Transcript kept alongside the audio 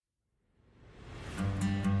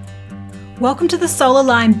Welcome to the Soul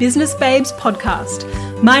Aligned Business Babes podcast.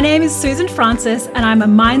 My name is Susan Francis and I'm a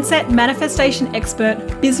mindset manifestation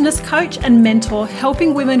expert, business coach and mentor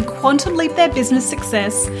helping women quantum leap their business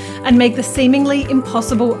success and make the seemingly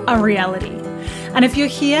impossible a reality. And if you're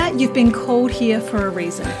here, you've been called here for a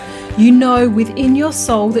reason. You know within your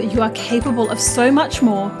soul that you are capable of so much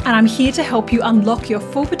more, and I'm here to help you unlock your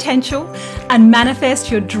full potential and manifest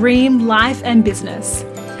your dream life and business.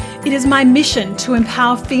 It is my mission to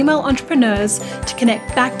empower female entrepreneurs to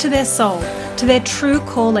connect back to their soul, to their true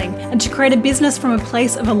calling, and to create a business from a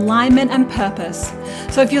place of alignment and purpose.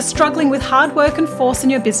 So if you're struggling with hard work and force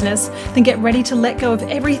in your business, then get ready to let go of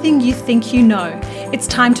everything you think you know. It's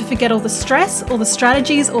time to forget all the stress, all the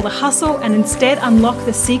strategies, all the hustle, and instead unlock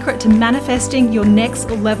the secret to manifesting your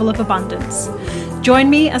next level of abundance.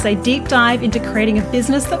 Join me as I deep dive into creating a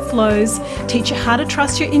business that flows, teach you how to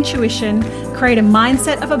trust your intuition, create a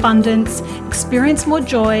mindset of abundance, experience more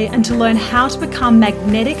joy, and to learn how to become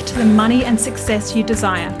magnetic to the money and success you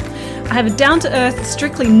desire. I have a down-to-earth,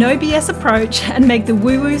 strictly no BS approach and make the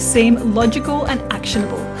woo-woo seem logical and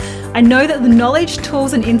actionable. I know that the knowledge,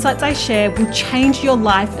 tools, and insights I share will change your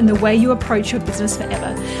life and the way you approach your business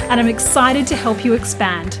forever. And I'm excited to help you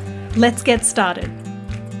expand. Let's get started.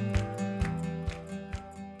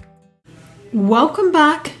 Welcome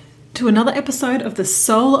back to another episode of the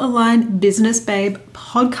Soul Aligned Business Babe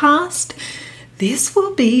podcast. This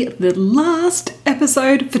will be the last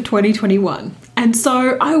episode for 2021. And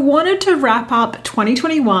so I wanted to wrap up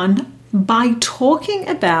 2021 by talking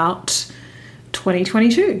about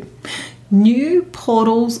 2022. New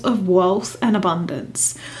portals of wealth and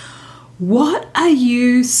abundance. What are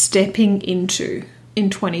you stepping into in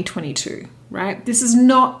 2022? Right? This is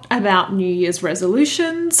not about New Year's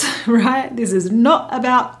resolutions, right? This is not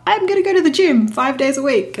about, I'm going to go to the gym 5 days a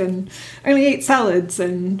week and only eat salads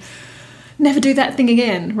and never do that thing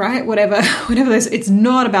again, right? Whatever those, it's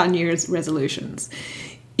not about New Year's resolutions.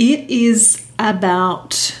 It is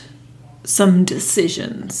about some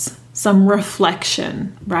decisions, some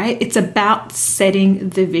reflection, right? It's about setting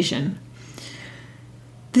the vision.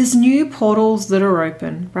 There's new portals that are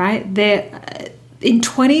open, right? In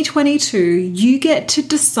 2022, you get to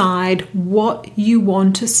decide what you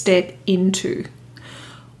want to step into,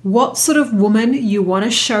 what sort of woman you want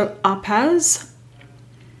to show up as,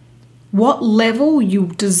 what level you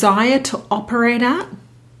desire to operate at,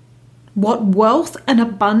 what wealth and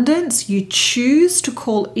abundance you choose to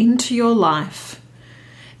call into your life.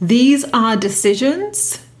 These are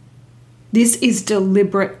decisions. This is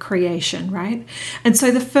deliberate creation, right? And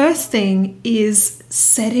so the first thing is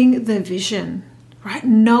setting the vision. Right?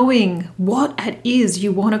 Knowing what it is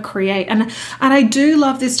you want to create. And I do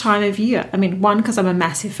love this time of year. I mean, one, because I'm a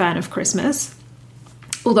massive fan of Christmas.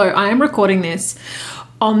 Although I am recording this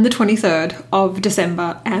on the 23rd of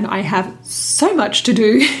December and I have so much to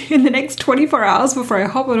do in the next 24 hours before I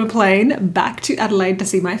hop on a plane back to Adelaide to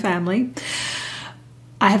see my family.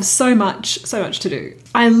 I have so much to do.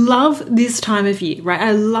 I love this time of year, right?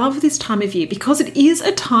 I love this time of year because it is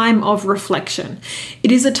a time of reflection.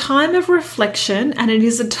 It is a time of reflection and it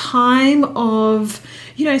is a time of,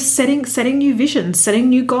 setting new visions, setting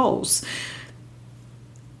new goals.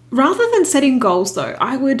 Rather than setting goals though,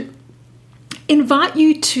 I would invite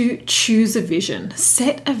you to choose a vision,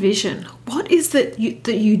 set a vision. What is that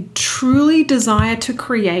you truly desire to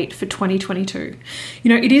create for 2022?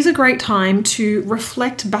 It is a great time to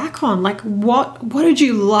reflect back on, like, what did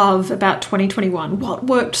you love about 2021? What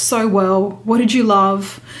worked so well? What did you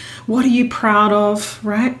love? What are you proud of,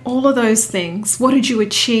 right? All of those things. What did you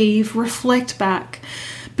achieve? Reflect back.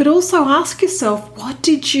 But also ask yourself, what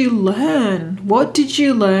did you learn? What did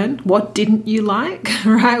you learn? What didn't you like,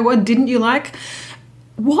 right? What didn't you like?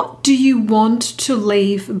 What do you want to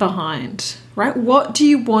leave behind, right? What do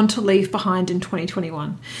you want to leave behind in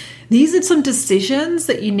 2021? These are some decisions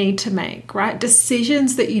that you need to make, right?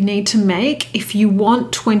 Decisions that you need to make if you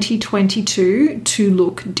want 2022 to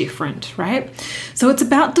look different, right? So it's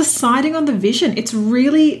about deciding on the vision. It's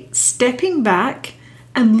really stepping back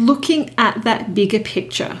and looking at that bigger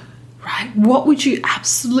picture, right? What would you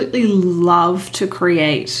absolutely love to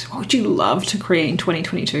create? What would you love to create in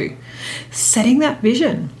 2022? Setting that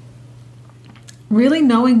vision. Really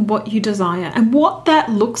knowing what you desire and what that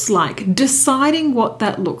looks like. Deciding what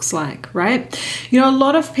that looks like, right? A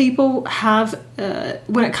lot of people have,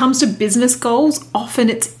 when it comes to business goals, often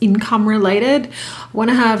it's income related. I want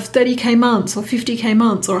to have 30K months or 50K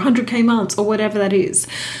months or 100K months or whatever that is.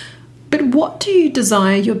 But what do you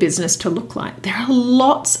desire your business to look like? There are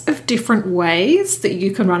lots of different ways that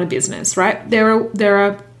you can run a business, right? There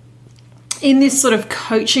are in this sort of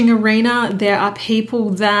coaching arena, there are people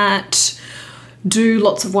that do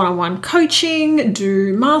lots of one-on-one coaching,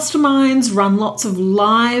 do masterminds, run lots of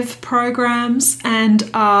live programs, and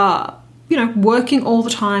are, working all the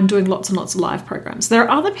time doing lots and lots of live programs. There are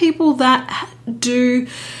other people that do,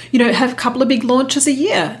 have a couple of big launches a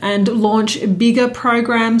year and launch bigger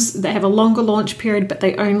programs. They have a longer launch period, but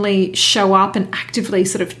they only show up and actively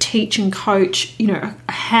sort of teach and coach, a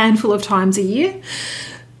handful of times a year.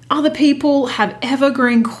 Other people have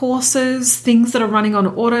evergreen courses, things that are running on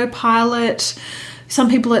autopilot. Some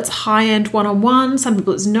people it's high-end one-on-one, some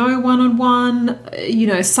people it's no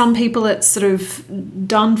one-on-one, some people it's sort of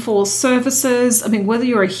done for services. I mean, whether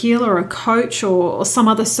you're a healer or a coach or some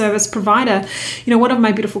other service provider, one of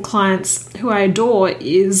my beautiful clients who I adore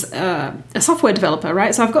is a software developer,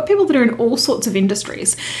 right? So I've got people that are in all sorts of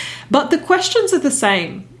industries, but the questions are the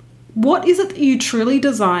same. What is it that you truly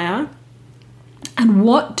desire? And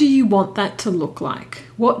what do you want that to look like?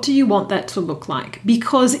 What do you want that to look like?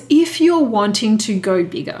 Because if you're wanting to go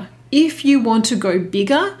bigger, if you want to go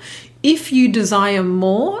bigger, if you desire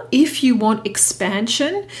more, if you want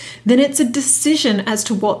expansion, then it's a decision as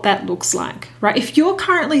to what that looks like, right? If you're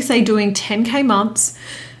currently, say, doing 10K months,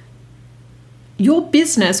 your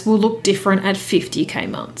business will look different at 50K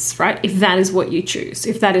months, right? If that is what you choose,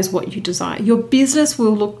 if that is what you desire, your business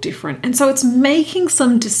will look different. And so it's making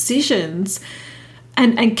some decisions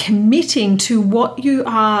and committing to what you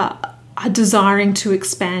are desiring to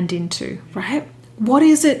expand into, right? What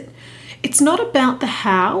is it? It's not about the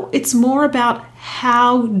how, it's more about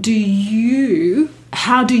how do you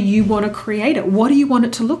want to create it? What do you want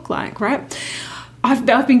it to look like, right? I've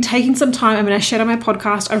been taking some time. I mean, I shared on my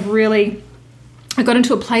podcast, I got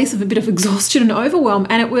into a place of a bit of exhaustion and overwhelm,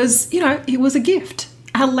 and it was a gift.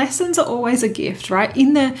 Our lessons are always a gift, right?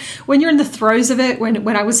 When you're in the throes of it, when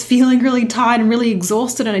I was feeling really tired and really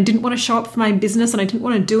exhausted and I didn't want to show up for my business and I didn't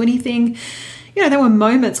want to do anything, there were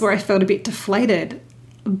moments where I felt a bit deflated.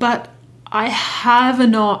 But I have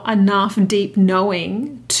enough deep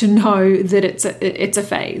knowing to know that it's a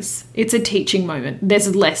phase. It's a teaching moment.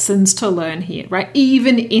 There's lessons to learn here, right?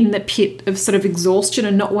 Even in the pit of sort of exhaustion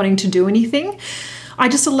and not wanting to do anything, I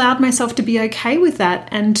just allowed myself to be okay with that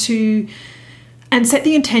and set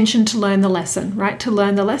the intention to learn the lesson, right? To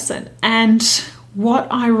learn the lesson. And what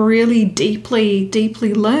I really deeply,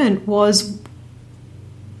 deeply learned was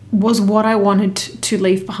what I wanted to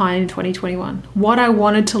leave behind in 2021, what I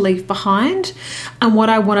wanted to leave behind and what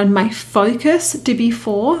I wanted my focus to be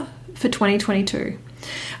for 2022.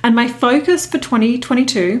 And my focus for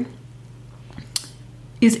 2022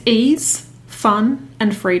 is ease, fun,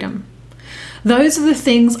 and freedom. Those are the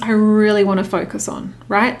things I really want to focus on,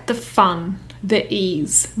 right? The fun, the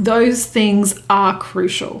ease, those things are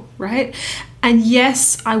crucial, right? And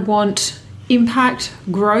yes, I want impact,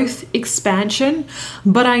 growth, expansion,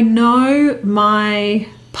 but I know my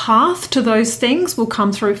path to those things will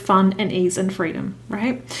come through fun and ease and freedom,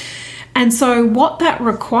 right? And so what that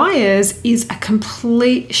requires is a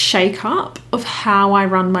complete shake up of how I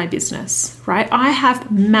run my business, right? I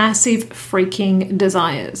have massive freaking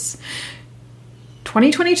desires.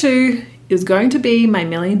 2022 is going to be my $1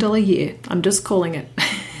 million year. I'm just calling it.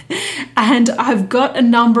 And I've got a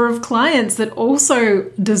number of clients that also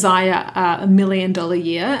desire a $1 million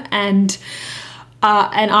year. And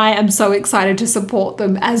I am so excited to support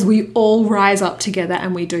them as we all rise up together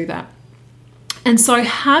and we do that. And so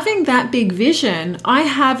having that big vision, I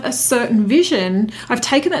have a certain vision. I've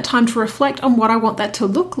taken that time to reflect on what I want that to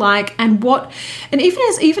look like even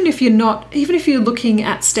if you're looking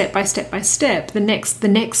at step by step by step, the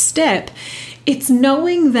next step, it's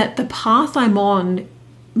knowing that the path I'm on,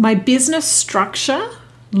 my business structure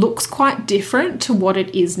looks quite different to what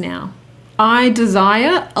it is now. I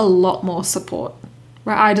desire a lot more support.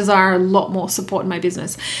 Right? I desire a lot more support in my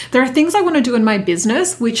business. There are things I want to do in my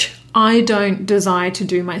business which I don't desire to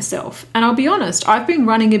do myself. And I'll be honest, I've been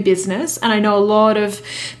running a business and I know a lot of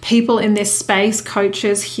people in this space,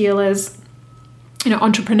 coaches, healers,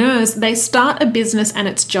 entrepreneurs, they start a business and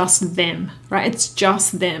it's just them, right? It's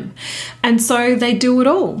just them. And so they do it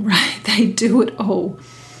all, right? They do it all.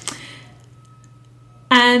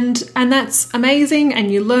 And that's amazing,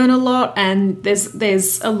 and you learn a lot, and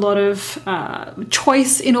there's a lot of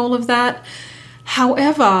choice in all of that.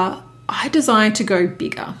 However, I desire to go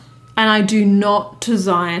bigger, and I do not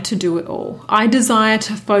desire to do it all. I desire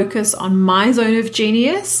to focus on my zone of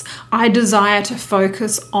genius. I desire to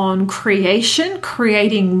focus on creation,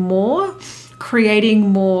 creating more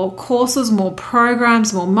courses, more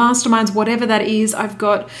programs, more masterminds, whatever that is. I've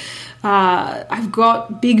got I've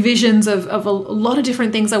got big visions of a lot of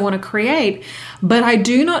different things I want to create, but I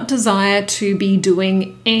do not desire to be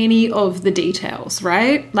doing any of the details,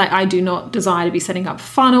 right? Like I do not desire to be setting up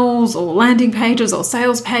funnels or landing pages or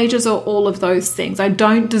sales pages or all of those things. I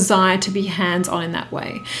don't desire to be hands-on in that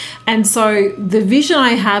way. And so the vision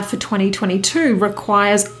I have for 2022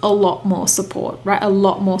 requires a lot more support, right? A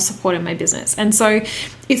lot more support in my business. And so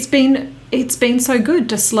it's been so good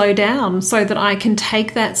to slow down so that I can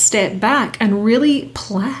take that step back and really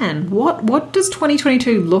plan. What does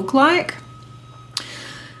 2022 look like?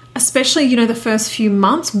 Especially, the first few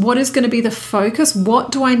months, what is going to be the focus?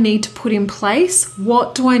 What do I need to put in place?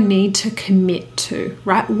 What do I need to commit to,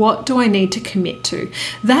 right? What do I need to commit to?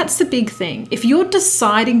 That's the big thing. If you're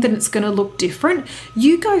deciding that it's going to look different,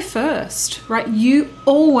 you go first, right? You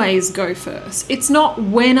always go first. It's not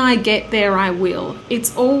when I get there, I will.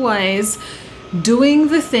 It's always doing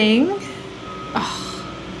the thing. Oh,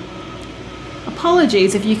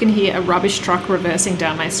 apologies if you can hear a rubbish truck reversing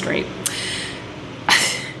down my street.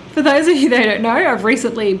 For those of you that don't know, I've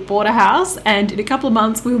recently bought a house, and in a couple of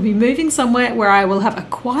months we will be moving somewhere where I will have a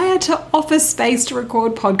quieter office space to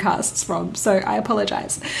record podcasts from. So I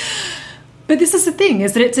apologize. But this is the thing,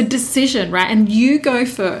 is that it's a decision, right? And you go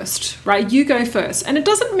first, right? You go first. And it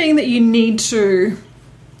doesn't mean that you need to,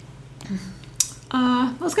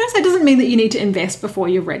 it doesn't mean that you need to invest before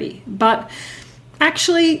you're ready, but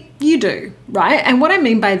actually, you do, right? And what I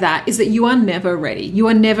mean by that is that you are never ready. You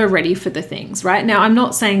are never ready for the things, right? Now, I'm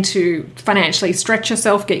not saying to financially stretch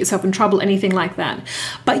yourself, get yourself in trouble, anything like that.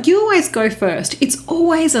 But you always go first. It's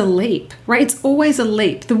always a leap, right? It's always a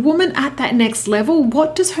leap. The woman at that next level,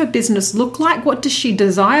 what does her business look like? What does she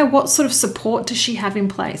desire? What sort of support does she have in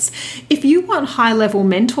place? If you want high-level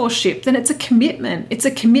mentorship, then it's a commitment. It's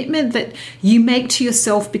a commitment that you make to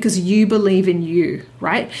yourself because you believe in you,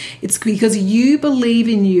 right? It's because you believe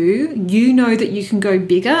in you. You know that you can go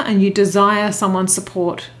bigger and you desire someone's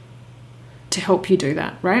support to help you do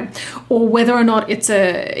that, right? Or whether or not it's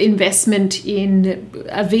an investment in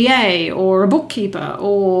a VA or a bookkeeper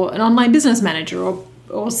or an online business manager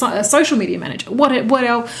or a social media manager,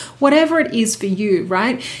 whatever it is for you,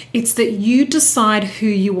 right? It's that you decide who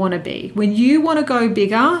you want to be. When you want to go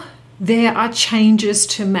bigger, there are changes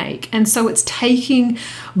to make. And so it's taking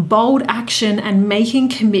bold action and making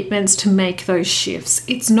commitments to make those shifts.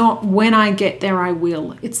 It's not when I get there, I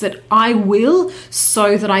will. It's that I will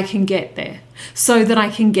so that I can get there, so that I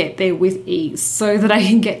can get there with ease, so that I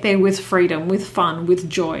can get there with freedom, with fun, with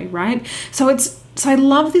joy, right? So I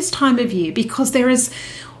love this time of year because there is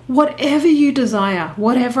whatever you desire,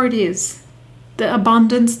 whatever it is, the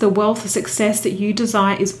abundance, the wealth, the success that you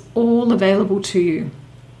desire is all available to you.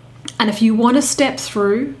 And if you want to step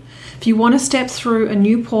through a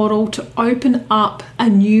new portal to open up a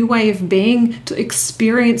new way of being, to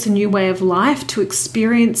experience a new way of life, to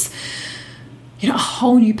experience, a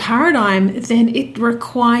whole new paradigm, then it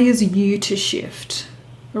requires you to shift.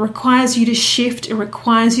 It requires you to shift. It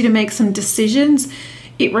requires you to make some decisions.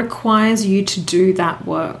 It requires you to do that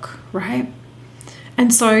work, right?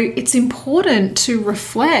 And so it's important to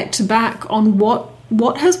reflect back on what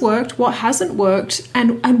has worked, what hasn't worked,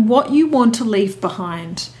 and what you want to leave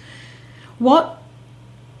behind. What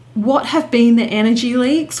have been the energy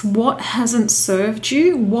leaks? What hasn't served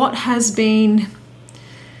you? What has been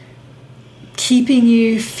keeping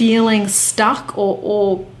you feeling stuck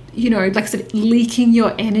or like I said, leaking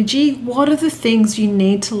your energy? What are the things you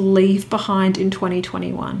need to leave behind in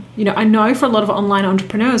 2021? I know for a lot of online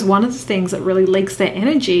entrepreneurs, one of the things that really leaks their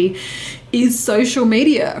energy is social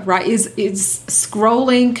media, right? Is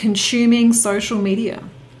scrolling, consuming social media,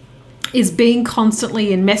 is being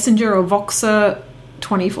constantly in Messenger or Voxer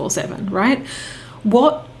 24/7, right?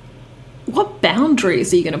 What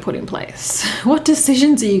boundaries are you going to put in place? What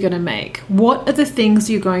decisions are you going to make? What are the things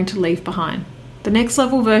you're going to leave behind? The next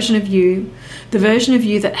level version of you, the version of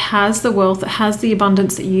you that has the wealth, that has the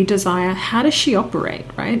abundance that you desire, how does she operate,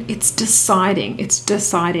 right? It's deciding.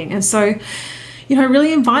 And so, I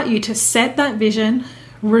really invite you to set that vision,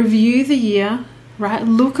 review the year, right?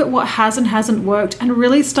 Look at what has and hasn't worked and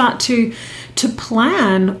really start to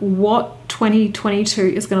plan what 2022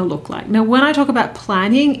 is going to look like. Now, when I talk about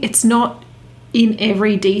planning, it's not in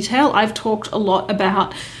every detail. I've talked a lot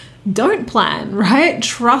about don't plan, right?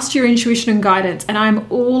 Trust your intuition and guidance. And I'm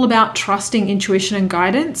all about trusting intuition and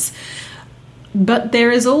guidance. But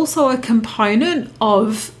there is also a component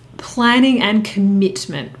of planning and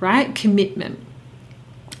commitment, right? Commitment.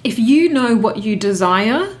 If you know what you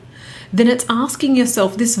desire, then it's asking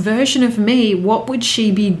yourself, this version of me, what would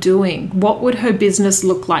she be doing? What would her business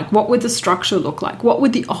look like? What would the structure look like? What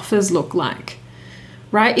would the offers look like?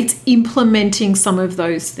 right? It's implementing some of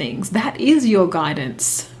those things. That is your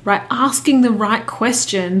guidance, right? Asking the right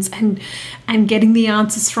questions and getting the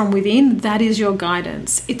answers from within, that is your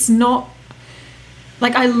guidance. It's not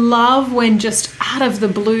like, I love when just out of the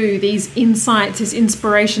blue, these insights, this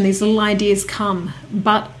inspiration, these little ideas come,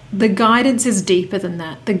 but the guidance is deeper than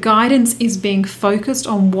that. The guidance is being focused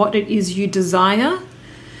on what it is you desire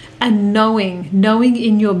and knowing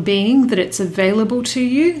in your being that it's available to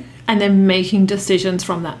you, and then making decisions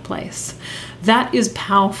from that place. That is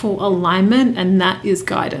powerful alignment, and that is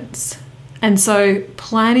guidance. And so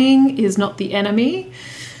planning is not the enemy.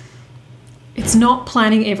 It's not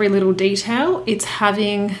planning every little detail. It's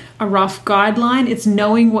having a rough guideline. It's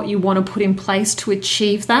knowing what you want to put in place to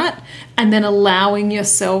achieve that, and then allowing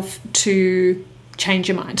yourself to change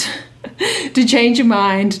your mind. To change your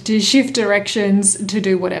mind, to shift directions, to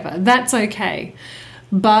do whatever. That's okay.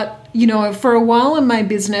 But, for a while in my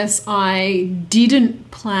business, I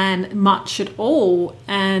didn't plan much at all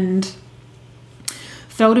and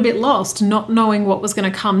felt a bit lost, not knowing what was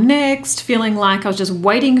going to come next, feeling like I was just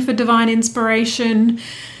waiting for divine inspiration.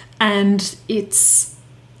 And it's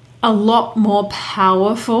a lot more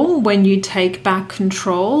powerful when you take back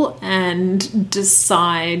control and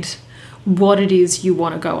decide what it is you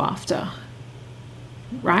want to go after,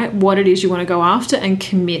 right? What it is you want to go after, and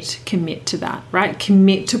commit to that, right?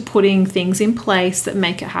 Commit to putting things in place that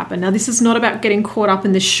make it happen. Now, this is not about getting caught up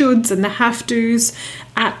in the shoulds and the have-tos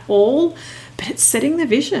at all, but it's setting the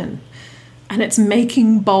vision and it's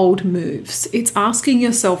making bold moves. It's asking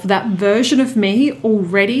yourself, that version of me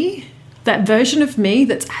already, that version of me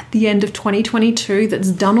that's at the end of 2022,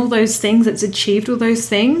 that's done all those things, that's achieved all those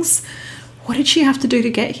things, what did she have to do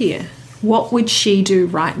to get here? What would she do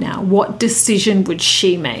right now? What decision would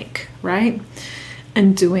she make, right?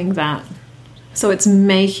 And doing that. So it's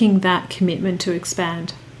making that commitment to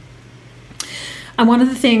expand. And one of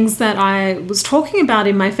the things that I was talking about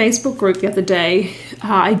in my Facebook group the other day,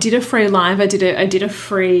 I did a free live, I did a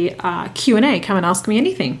free Q&A, come and ask me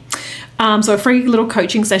anything. So a free little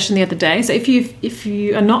coaching session the other day. So if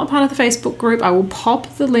you are not a part of the Facebook group, I will pop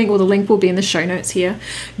the link, or the link will be in the show notes here.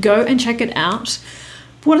 Go and check it out.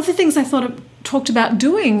 One of the things I talked about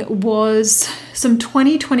doing was some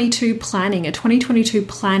 2022 planning, a 2022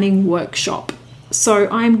 planning workshop. So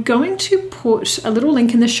I'm going to put a little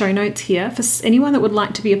link in the show notes here for anyone that would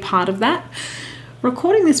like to be a part of that.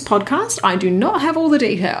 Recording this podcast, I do not have all the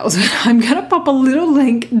details. I'm going to pop a little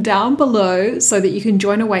link down below so that you can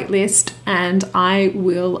join a waitlist, and I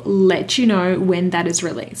will let you know when that is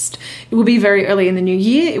released. It will be very early in the new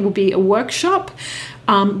year. It will be a workshop.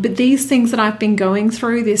 But these things that I've been going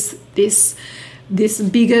through, this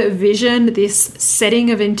bigger vision, this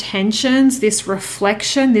setting of intentions, this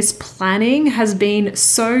reflection, this planning has been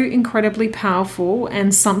so incredibly powerful,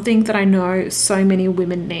 and something that I know so many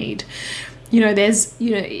women need.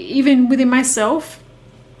 Even within myself,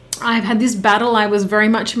 I've had this battle. I was very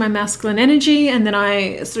much in my masculine energy, and then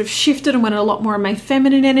I sort of shifted and went a lot more in my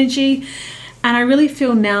feminine energy. And I really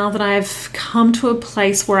feel now that I've come to a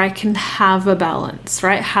place where I can have a balance,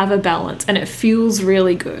 right? Have a balance. And it feels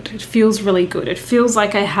really good. It feels really good. It feels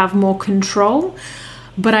like I have more control,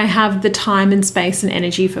 but I have the time and space and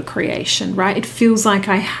energy for creation, right? It feels like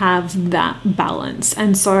I have that balance.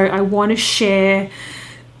 And so I want to share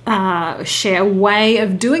a way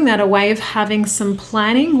of doing that, a way of having some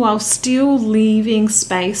planning while still leaving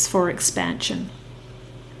space for expansion.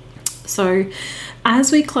 So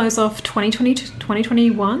as we close off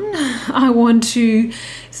 2021, I want to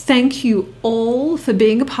thank you all for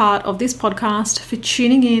being a part of this podcast, for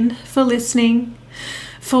tuning in, for listening,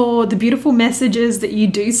 for the beautiful messages that you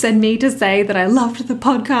do send me to say that I loved the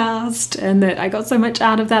podcast and that I got so much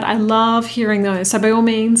out of that. I love hearing those. So by all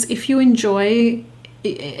means, if you enjoy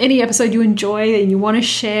any episode you enjoy and you want to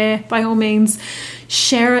share, by all means,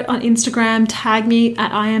 share it on Instagram, tag me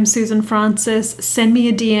at I am Susan Francis, send me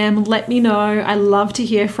a DM, let me know. I love to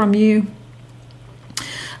hear from you.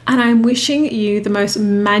 And I'm wishing you the most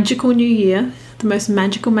magical new year, the most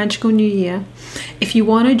magical new year. If you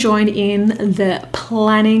want to join in the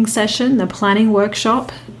planning session, the planning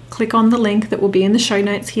workshop, click on the link that will be in the show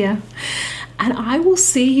notes here. And I will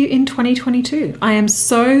see you in 2022. I am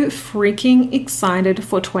so freaking excited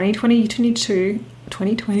for 2022.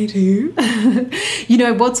 You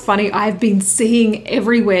know what's funny? I've been seeing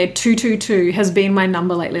everywhere 222 has been my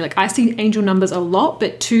number lately. Like, I see angel numbers a lot,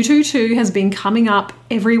 but 222 has been coming up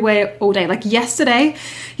everywhere all day. Like yesterday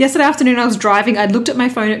afternoon I was driving, I looked at my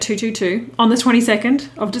phone at 222 on the 22nd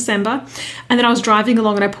of December, and then I was driving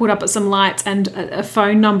along and I pulled up at some lights and a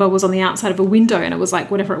phone number was on the outside of a window and it was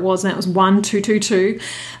like whatever it was, and it was 1222.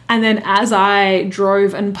 And then as I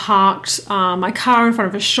drove and parked my car in front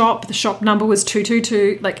of a shop, the shop number was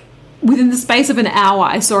 222. Like within the space of an hour,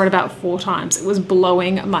 I saw it about 4 times. It was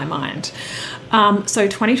blowing my mind. So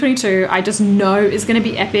 2022, I just know is going to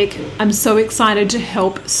be epic. I'm so excited to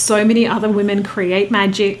help so many other women create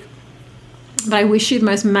magic. But I wish you the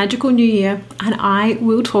most magical new year, and I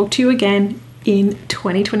will talk to you again in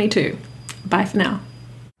 2022. Bye for now.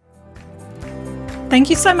 Thank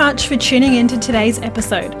you so much for tuning in to today's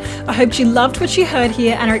episode. I hope you loved what you heard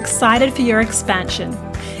here and are excited for your expansion.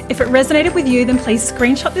 If it resonated with you, then please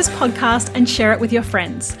screenshot this podcast and share it with your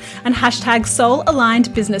friends, and hashtag Soul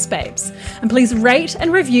Aligned Business Babes. And please rate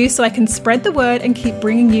and review so I can spread the word and keep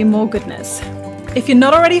bringing you more goodness. If you're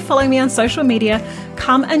not already following me on social media,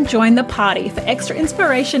 come and join the party for extra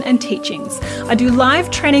inspiration and teachings. I do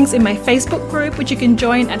live trainings in my Facebook group, which you can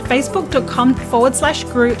join at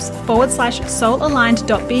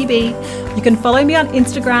facebook.com/groups/soulaligned.bb. You can follow me on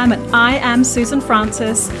Instagram at I am Susan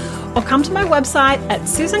Francis, or come to my website at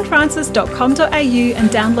susanfrancis.com.au and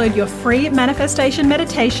download your free manifestation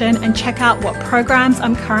meditation and check out what programs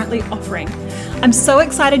I'm currently offering. I'm so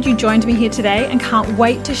excited you joined me here today and can't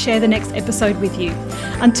wait to share the next episode with you.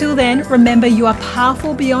 Until then, remember you are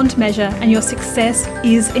powerful beyond measure and your success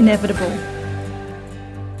is inevitable.